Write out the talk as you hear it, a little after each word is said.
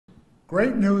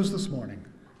Great news this morning.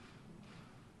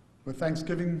 With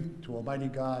thanksgiving to Almighty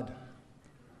God,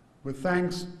 with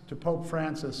thanks to Pope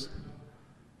Francis,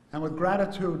 and with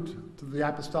gratitude to the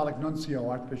Apostolic Nuncio,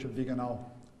 Archbishop Vigano,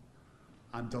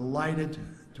 I'm delighted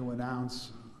to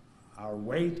announce our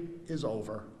wait is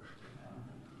over.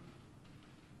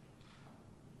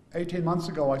 18 months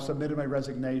ago, I submitted my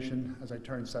resignation as I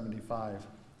turned 75,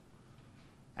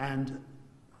 and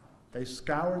they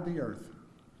scoured the earth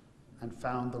and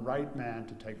found the right man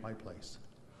to take my place.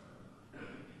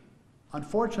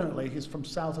 Unfortunately, he's from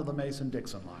south of the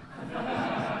Mason-Dixon line.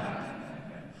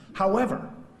 However,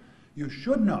 you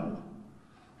should know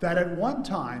that at one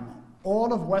time,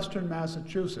 all of Western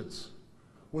Massachusetts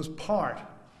was part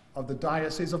of the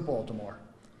Diocese of Baltimore,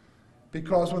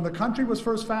 because when the country was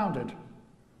first founded,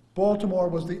 Baltimore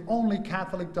was the only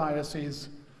Catholic diocese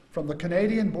from the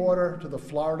Canadian border to the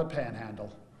Florida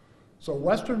Panhandle. So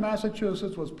Western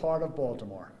Massachusetts was part of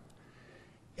Baltimore.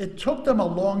 It took them a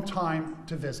long time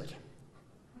to visit,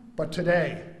 but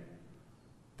today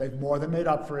they've more than made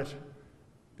up for it,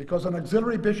 because an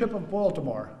auxiliary bishop of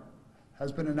Baltimore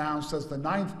has been announced as the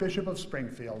 9th Bishop of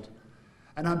Springfield,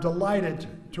 and I'm delighted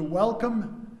to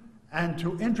welcome and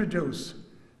to introduce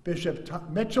Bishop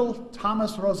Mitchell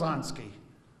Thomas Rozanski,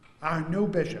 our new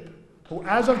bishop, who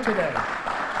as of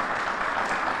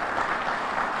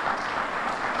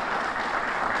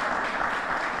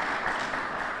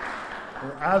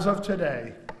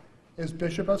today is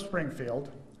Bishop of Springfield.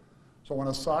 So on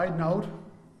a side note,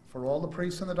 for all the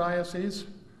priests in the diocese,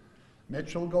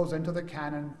 Mitchell goes into the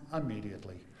canon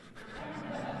immediately.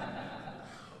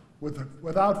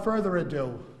 Without further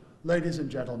ado, ladies and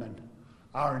gentlemen,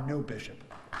 our new bishop.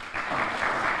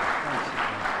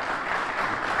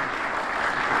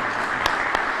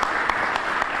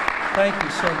 Thank you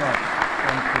so much.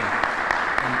 Thank you.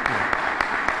 Thank you.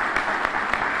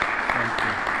 Thank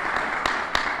you.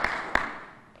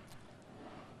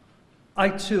 I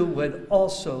too would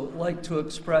also like to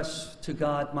express to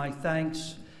God my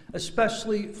thanks,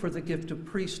 especially for the gift of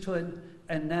priesthood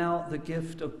and now the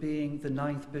gift of being the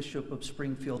 9th Bishop of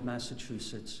Springfield,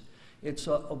 Massachusetts. It's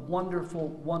a wonderful,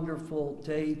 wonderful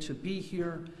day to be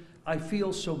here. I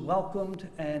feel so welcomed,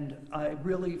 and I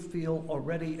really feel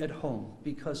already at home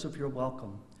because of your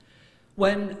welcome.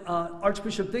 When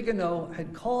Archbishop Vigano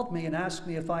had called me and asked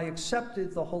me if I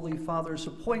accepted the Holy Father's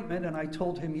appointment, and I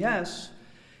told him yes,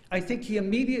 I think he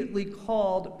immediately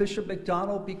called Bishop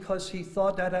McDonald because he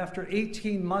thought that after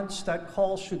 18 months that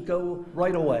call should go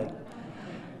right away.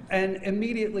 And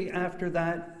immediately after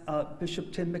that,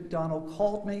 Bishop Tim McDonald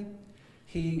called me.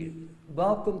 He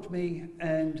welcomed me,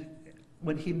 and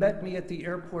when he met me at the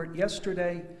airport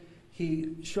yesterday,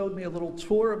 he showed me a little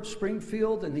tour of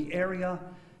Springfield and the area,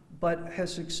 but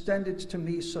has extended to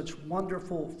me such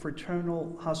wonderful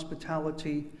fraternal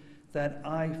hospitality that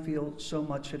I feel so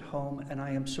much at home, and I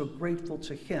am so grateful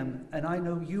to him, and I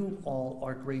know you all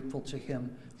are grateful to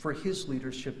him for his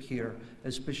leadership here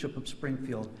as Bishop of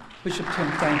Springfield. Bishop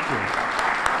Tim, thank you.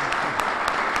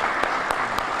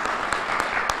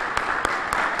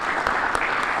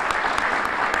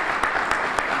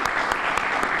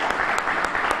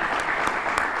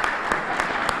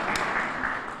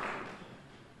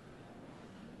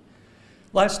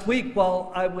 Last week,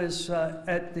 while I was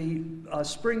at the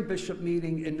Spring Bishop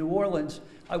meeting in New Orleans,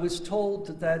 I was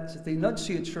told that the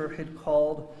nunciature had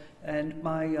called, and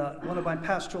one of my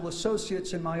pastoral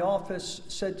associates in my office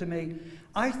said to me,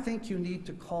 "I think you need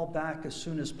to call back as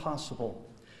soon as possible."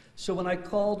 So when I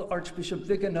called Archbishop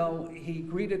Vigano, he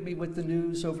greeted me with the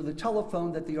news over the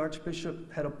telephone that the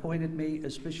Archbishop had appointed me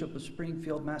as Bishop of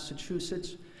Springfield,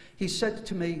 Massachusetts. He said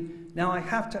to me, "Now I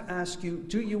have to ask you,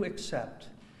 do you accept?"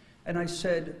 And I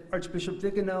said, "Archbishop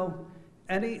Vigano,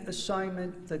 any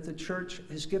assignment that the church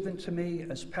has given to me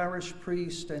as parish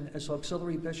priest and as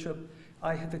auxiliary bishop,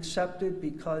 I have accepted,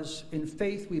 because in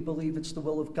faith we believe it's the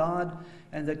will of God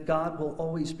and that God will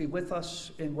always be with us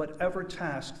in whatever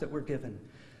task that we're given."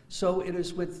 So it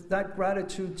is with that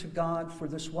gratitude to God for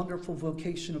this wonderful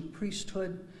vocation of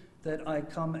priesthood that I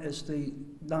come as the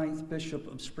 9th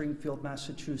Bishop of Springfield,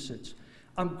 Massachusetts.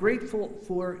 I'm grateful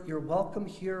for your welcome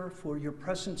here, for your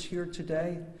presence here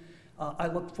today. I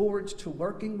look forward to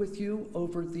working with you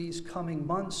over these coming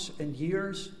months and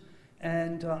years,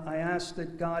 and I ask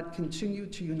that God continue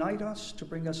to unite us, to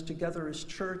bring us together as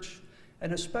church,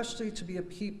 and especially to be a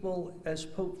people, as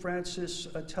Pope Francis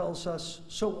tells us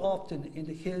so often in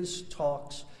his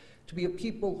talks, to be a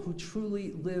people who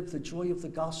truly live the joy of the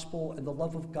gospel and the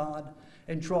love of God,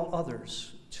 and draw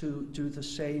others to do the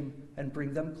same and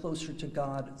bring them closer to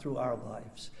God through our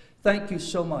lives. Thank you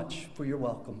so much for your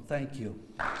welcome. Thank you.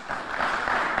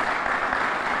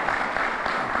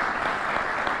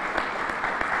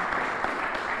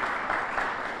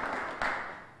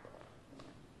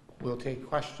 take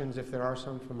questions if there are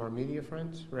some from our media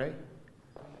friends. Ray?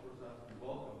 Rozanski,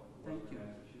 welcome to Thank Western you.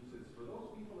 Massachusetts. For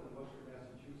those people in Western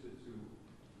Massachusetts who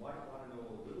might want to know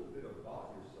a little bit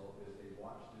about yourself as they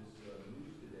watch this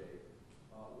news today,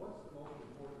 what's the most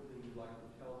important thing you'd like to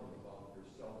tell them about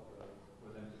yourself for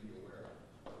them to be aware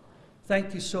of?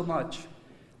 Thank you so much.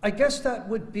 I guess that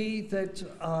would be that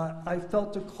I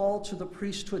felt a call to the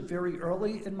priesthood very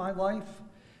early in my life.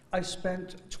 I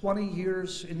spent 20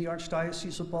 years in the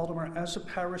Archdiocese of Baltimore as a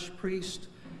parish priest.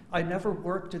 I never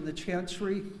worked in the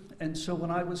chancery, and so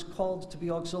when I was called to be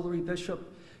auxiliary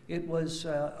bishop, it was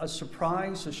a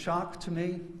surprise, a shock to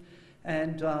me.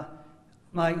 And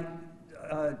my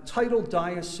title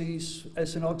diocese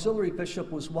as an auxiliary bishop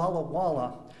was Walla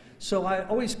Walla. So I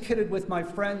always kidded with my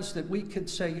friends that we could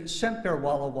say Semper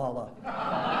Walla Walla.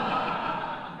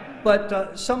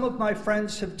 But some of my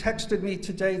friends have texted me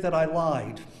today that I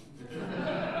lied.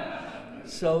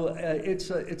 So it's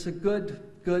a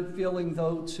good feeling,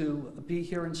 though, to be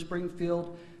here in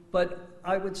Springfield. But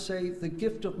I would say the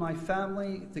gift of my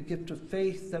family, the gift of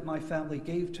faith that my family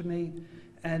gave to me,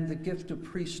 and the gift of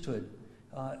priesthood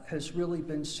has really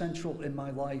been central in my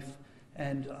life.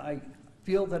 And I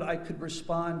feel that I could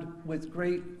respond with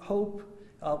great hope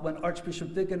when Archbishop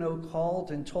Vigano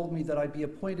called and told me that I'd be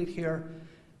appointed here.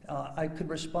 I could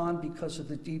respond because of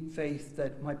the deep faith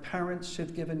that my parents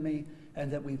have given me and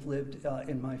that we've lived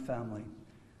in my family.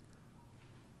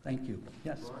 Thank you.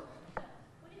 Yes? What have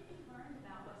you learned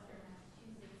about Western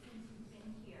Massachusetts since you've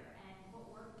been here, and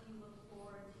what work do you look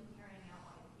forward to carrying out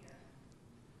while you're here?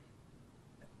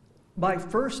 My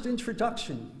first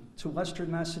introduction to Western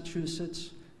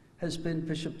Massachusetts has been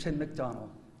Bishop Tim McDonald.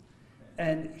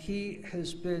 And he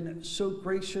has been so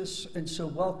gracious and so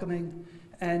welcoming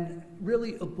and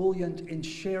really ebullient in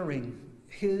sharing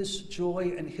his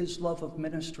joy and his love of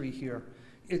ministry here.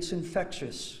 It's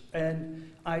infectious, and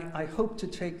I hope to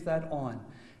take that on.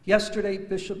 Yesterday,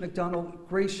 Bishop McDonald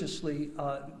graciously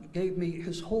gave me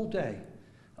his whole day,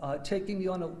 taking me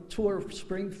on a tour of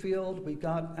Springfield. We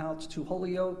got out to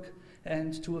Holyoke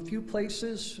and to a few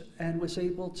places and was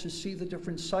able to see the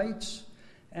different sites.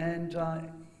 And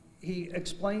he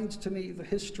explained to me the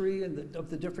history of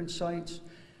the different sites.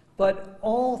 But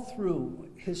all through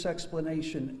his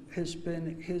explanation has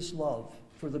been his love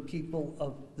for the people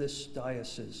of this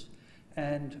diocese.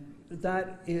 And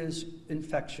that is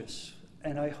infectious.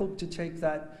 And I hope to take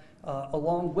that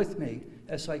along with me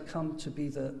as I come to be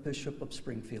the Bishop of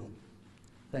Springfield.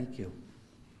 Thank you.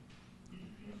 Can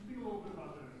you speak a little bit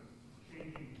about the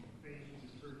changing face of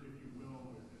the church, if you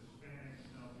will, with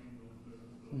Hispanics now being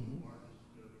the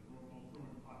largest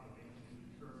growing population in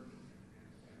the church,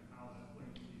 and how that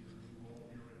plays into your role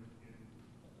here in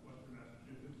Western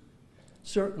Massachusetts?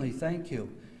 Certainly, thank you.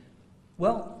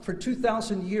 Well, for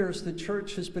 2,000 years, the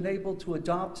church has been able to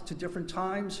adopt to different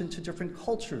times and to different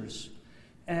cultures.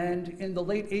 And in the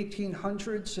late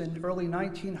 1800s and early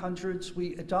 1900s,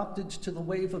 we adopted to the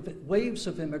waves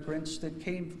of immigrants that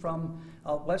came from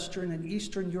Western and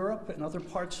Eastern Europe and other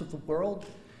parts of the world.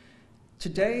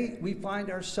 Today, we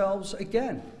find ourselves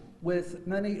again with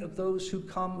many of those who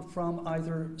come from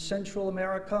either Central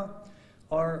America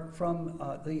or from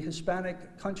the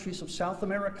Hispanic countries of South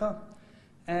America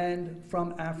and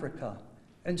from Africa.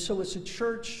 And so as a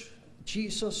church,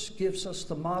 Jesus gives us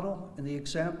the model and the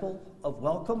example of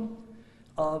welcome,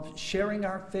 of sharing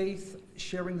our faith,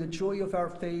 sharing the joy of our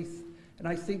faith, and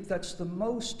I think that's the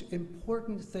most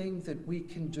important thing that we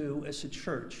can do as a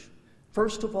church.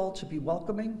 First of all, to be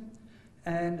welcoming,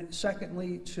 and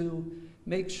secondly, to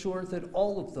make sure that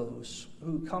all of those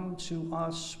who come to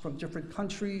us from different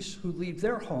countries, who leave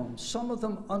their homes, some of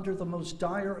them under the most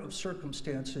dire of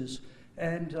circumstances,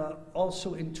 and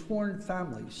also in torn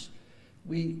families,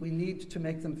 we need to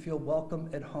make them feel welcome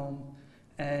at home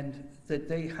and that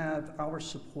they have our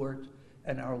support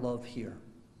and our love here.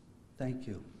 Thank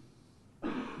you.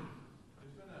 There's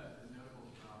been a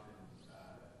notable drop in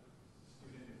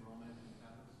student enrollment in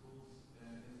Catholic schools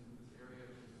in this area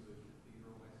because of the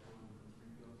cathedral next door in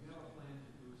Springfield. Do you have a plan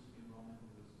to boost enrollment in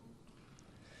the schools?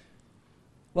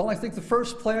 Well, I think the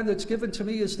first plan that's given to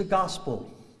me is the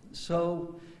gospel.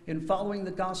 So in following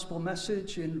the gospel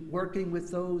message, in working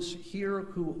with those here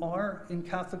who are in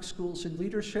Catholic schools in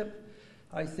leadership,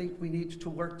 I think we need to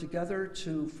work together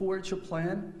to forge a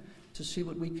plan to see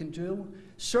what we can do.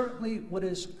 Certainly what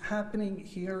is happening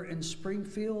here in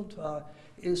Springfield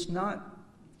is not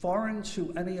foreign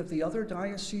to any of the other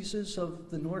dioceses of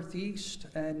the Northeast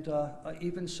and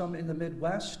even some in the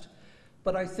Midwest.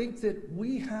 But I think that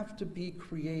we have to be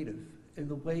creative in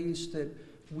the ways that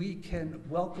we can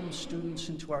welcome students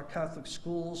into our Catholic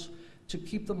schools, to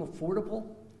keep them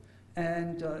affordable,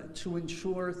 and to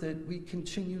ensure that we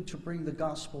continue to bring the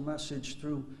gospel message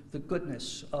through the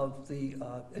goodness of the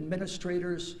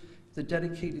administrators, the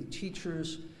dedicated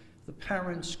teachers, the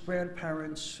parents,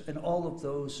 grandparents, and all of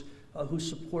those who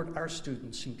support our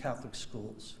students in Catholic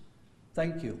schools.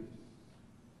 Thank you. You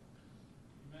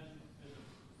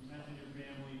mentioned your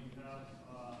family. You have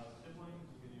siblings.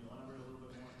 Can you elaborate a little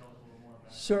bit more? Tell us a little more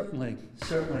about Certainly,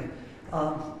 certainly.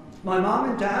 My mom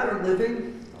and dad are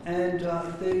living, and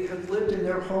they have lived in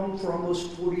their home for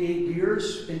almost 48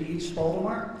 years in East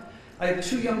Baltimore. I have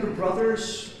two younger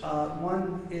brothers.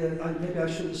 One, maybe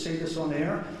I shouldn't say this on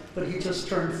air, but he just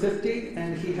turned 50,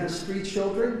 and he has 3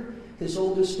 children. His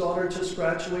oldest daughter just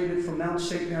graduated from Mount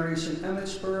St. Mary's in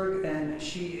Emmitsburg, and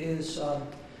she is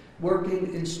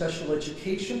working in special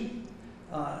education.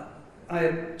 I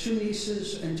have 2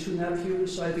 nieces and 2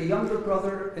 nephews. I have a younger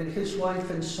brother, and his wife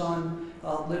and son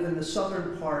live in the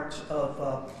southern part of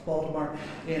Baltimore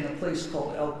in a place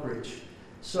called Elkridge.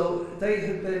 So they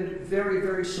have been very,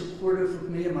 very supportive of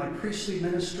me in my priestly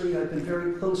ministry. I've been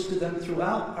very close to them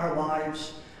throughout our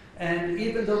lives. And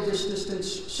even though this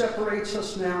distance separates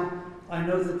us now, I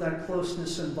know that that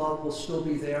closeness and love will still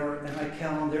be there, and I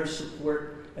count on their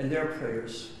support and their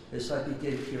prayers as I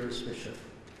begin here as bishop.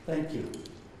 Thank you.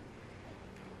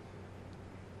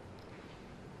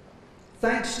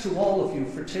 Thanks to all of you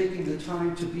for taking the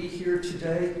time to be here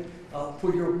today,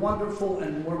 for your wonderful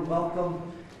and warm welcome.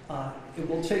 It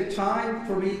will take time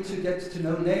for me to get to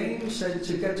know names and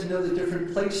to get to know the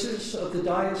different places of the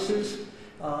diocese.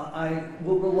 I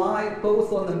will rely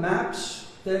both on the maps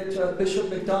that Bishop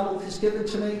McDonald has given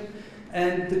to me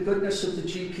and the goodness of the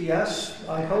GPS,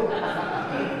 I hope.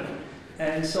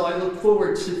 And so I look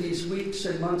forward to these weeks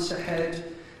and months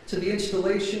ahead, to the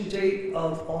installation date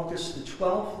of August the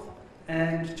 12th,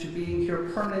 and to being here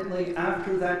permanently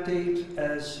after that date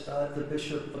as the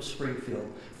Bishop of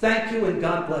Springfield. Thank you, and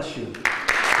God bless you.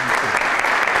 Thank you.